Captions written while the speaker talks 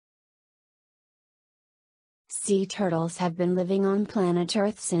Sea turtles have been living on planet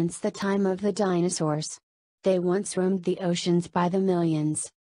Earth since the time of the dinosaurs. They once roamed the oceans by the millions.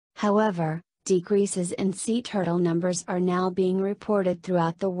 However, decreases in sea turtle numbers are now being reported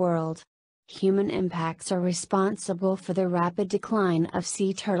throughout the world. Human impacts are responsible for the rapid decline of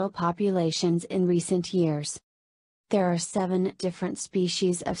sea turtle populations in recent years. There are 7 different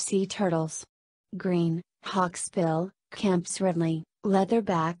species of sea turtles: green, hawksbill, kemp's ridley,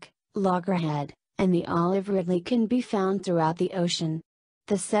 leatherback, loggerhead, and the olive ridley can be found throughout the ocean.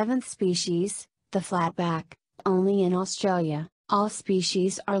 The 7th species, the flatback, only in Australia. All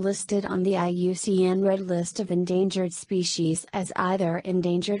species are listed on the IUCN Red List of Endangered Species as either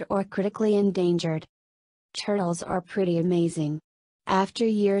endangered or critically endangered. Turtles are pretty amazing. After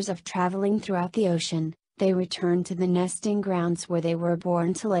years of traveling throughout the ocean, they return to the nesting grounds where they were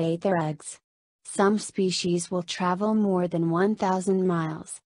born to lay their eggs. Some species will travel more than 1,000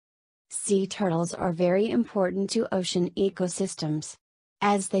 miles. Sea turtles are very important to ocean ecosystems.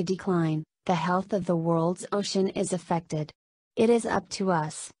 As they decline, the health of the world's ocean is affected. It is up to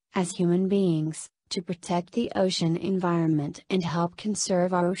us, as human beings, to protect the ocean environment and help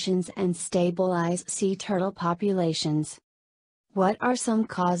conserve our oceans and stabilize sea turtle populations. What are some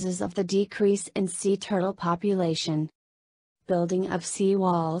causes of the decrease in sea turtle population? Building of sea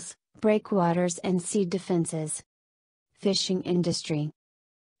walls, breakwaters and sea defenses. Fishing industry.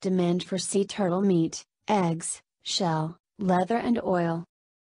 Demand for sea turtle meat, eggs, shell, leather and oil.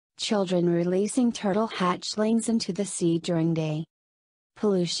 Children releasing turtle hatchlings into the sea during day.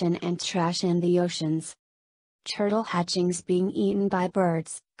 Pollution and trash in the oceans. Turtle hatchings being eaten by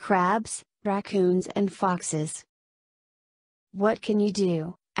birds, crabs, raccoons and foxes. What can you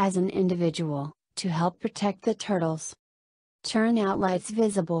do, as an individual, to help protect the turtles? Turn out lights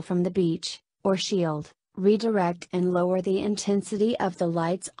visible from the beach, or shield, redirect and lower the intensity of the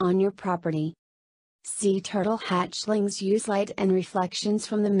lights on your property. Sea turtle hatchlings use light and reflections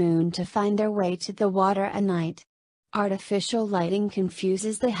from the moon to find their way to the water at night. Artificial lighting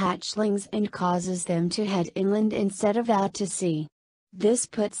confuses the hatchlings and causes them to head inland instead of out to sea. This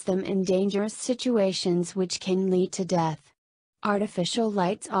puts them in dangerous situations which can lead to death. Artificial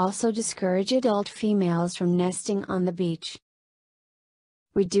lights also discourage adult females from nesting on the beach.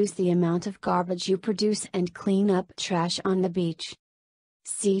 Reduce the amount of garbage you produce and clean up trash on the beach.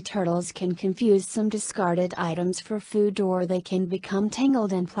 Sea turtles can confuse some discarded items for food, or they can become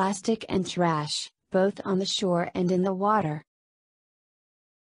tangled in plastic and trash, both on the shore and in the water.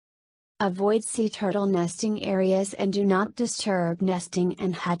 Avoid sea turtle nesting areas and do not disturb nesting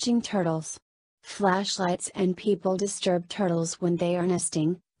and hatching turtles. Flashlights and people disturb turtles when they are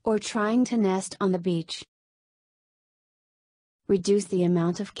nesting, or trying to nest on the beach. Reduce the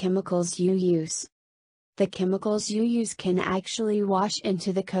amount of chemicals you use. The chemicals you use can actually wash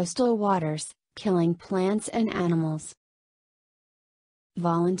into the coastal waters, killing plants and animals.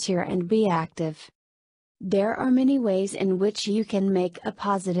 Volunteer and be active. There are many ways in which you can make a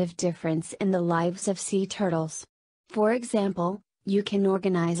positive difference in the lives of sea turtles. For example, you can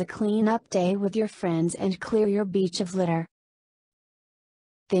organize a cleanup day with your friends and clear your beach of litter.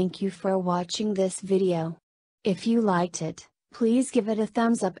 Thank you for watching this video. If you liked it, please give it a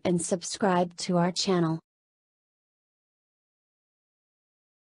thumbs up and subscribe to our channel.